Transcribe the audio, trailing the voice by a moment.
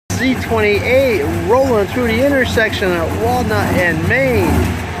Z28 rolling through the intersection at Walnut and Main.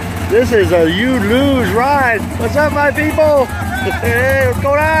 This is a you lose ride. What's up, my people? Hey, what's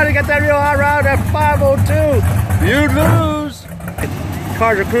going on? You got that real hot rod at 502. You lose.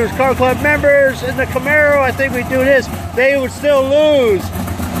 Cars and Cruise Car Club members in the Camaro, I think we do this, they would still lose.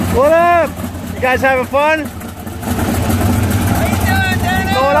 What up? You guys having fun? How you doing, Dano?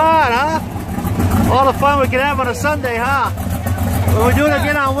 What's going on, huh? All the fun we can have on a Sunday, huh? Well, we're doing it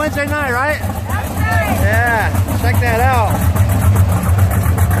again on Wednesday night, right? Yeah, check that out.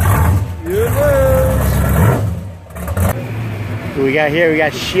 You lose. Who we got here? We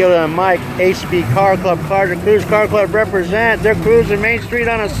got Sheila and Mike, HB Car Club, Cars and Cruise Car Club represent. They're cruising Main Street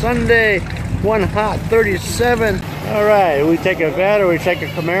on a Sunday. One hot 37. All right, we take a Vet or we take a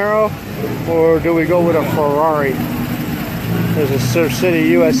Camaro, or do we go with a Ferrari? This is Surf City,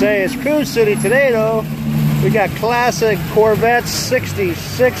 USA. It's Cruise City today, though. We got classic Corvette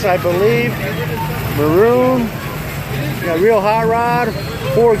 66, I believe. Maroon. We got real hot rod,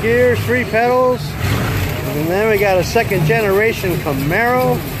 4 gears, 3 pedals. And then we got a second generation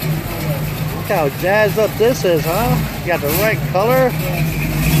Camaro. Look how jazzed up this is, huh? You got the right color.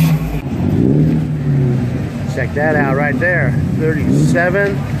 Check that out right there.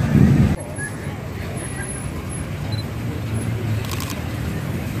 37.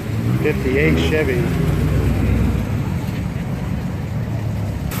 '58 Chevy.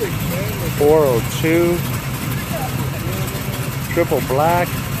 402. Triple black.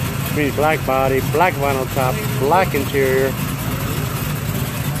 Means black body, black vinyl top, black interior.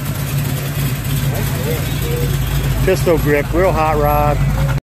 Pistol grip, real hot rod.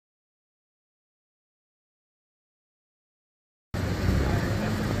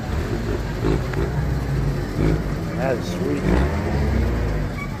 That is sweet.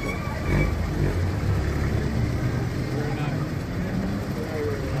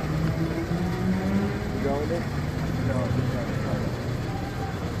 You going there? No.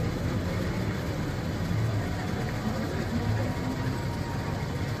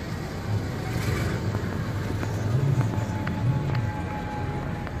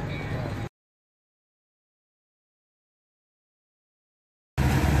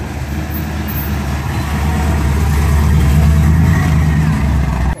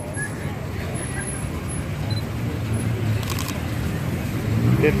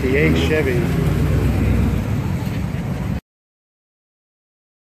 58 Chevy.